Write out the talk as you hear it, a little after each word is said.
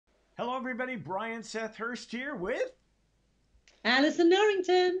Hello, everybody. Brian Seth Hurst here with. Alison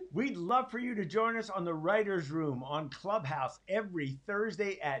Norrington. We'd love for you to join us on the Writers' Room on Clubhouse every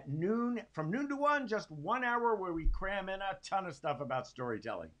Thursday at noon, from noon to 1, just 1 hour where we cram in a ton of stuff about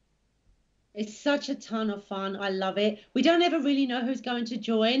storytelling. It's such a ton of fun. I love it. We don't ever really know who's going to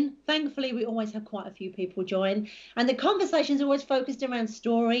join. Thankfully, we always have quite a few people join. And the conversation's always focused around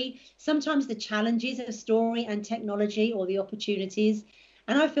story, sometimes the challenges of story and technology or the opportunities.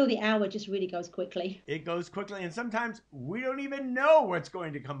 And I feel the hour just really goes quickly. It goes quickly, and sometimes we don't even know what's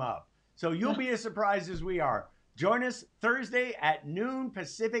going to come up. So you'll be as surprised as we are. Join us Thursday at noon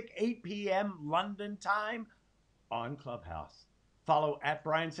Pacific, 8 p.m. London time on Clubhouse. Follow at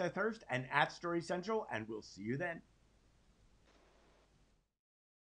Brian Seth Hurst and at Story Central, and we'll see you then.